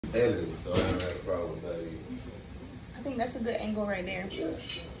editing, so I haven't had a problem with that either. I think that's a good angle right there.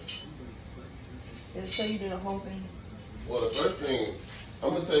 It'll show you do the whole thing. Well, the first thing,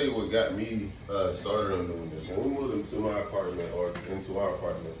 I'm gonna tell you what got me started on doing this. When we moved into my apartment, or into our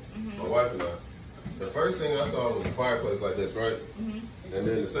apartment, my wife and I, the first thing I saw was a fireplace like this, right? And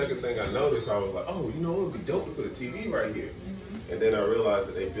then the second thing I noticed, I was like, oh, you know, it would be dope to put a TV right here. And then I realized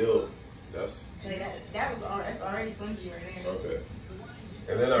that they built, that's already flimsy right there. okay.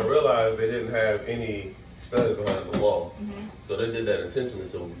 And then I realized they didn't have any studs behind the wall. So they did that intentionally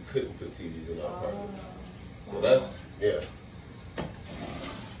so we couldn't put TVs in our apartment. So that's, yeah.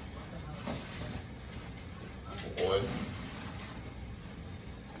 1,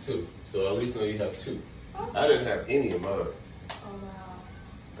 2. So at least now you have 2. Okay. I didn't have any of mine. Oh, wow.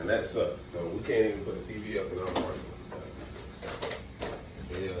 And that sucked. So we can't even put a TV up in our apartment.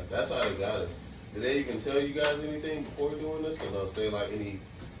 But yeah, that's how they got it. Did they even tell you guys anything before doing this? Or say like any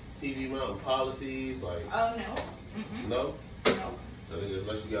TV mounting policies? Like, oh, no. No? No. So they just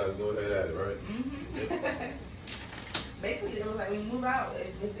let you guys go ahead at it, right? Yeah. Basically, it was like when you move out,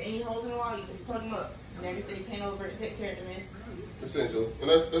 if there's any holes in the wall, you just plug them up. And never say you paint over it, take care of the mess. Essential. And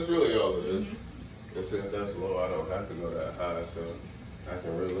that's really all it is. And since that's low, I don't have to go that high, so I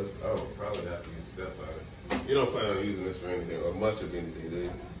can I would probably have to use step ladder. You don't plan on using this for anything, or much of anything, do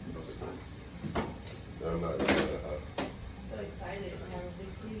you? No, I'm not using that high. So excited to have a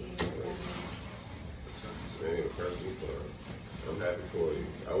big TV. Man, you're perfectly fine. I'm happy for you.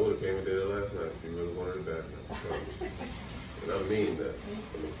 I would have came and did it last night if you really wanted it back. And I mean that.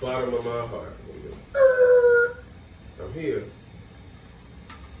 From the bottom of my heart. I'm here.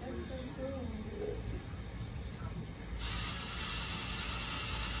 That's so cool.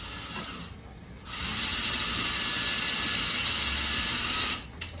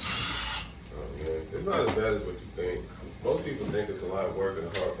 Oh man, it's not as bad as what you think. Most people think it's a lot of work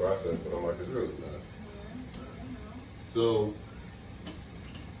and a hard process, but I'm like, it's really not. So,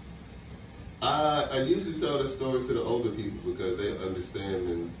 I usually tell this story to the older people because they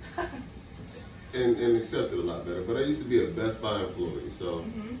understand and accept it a lot better. But I used to be a Best Buy employee, so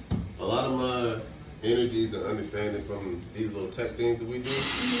a lot of my energies and understanding from these little tech things that we do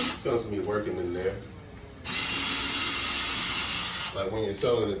comes from me working in there. Like when you're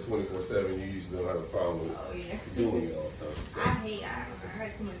selling it 24/7, you usually don't have a problem with doing it all the time. So. I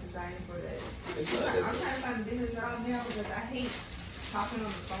had too much anxiety for that. It's not that I'm trying to find a different job now because I hate talking on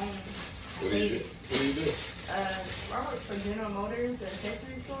the phone. What do you do? I work for General Motors, the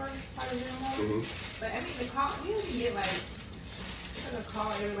accessory store, part of General Motors. But I mean, the call, we usually get like a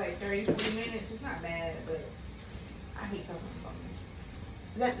call every like 30, 40 minutes. It's not bad, but I hate talking on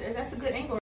the phone. That's a good angle.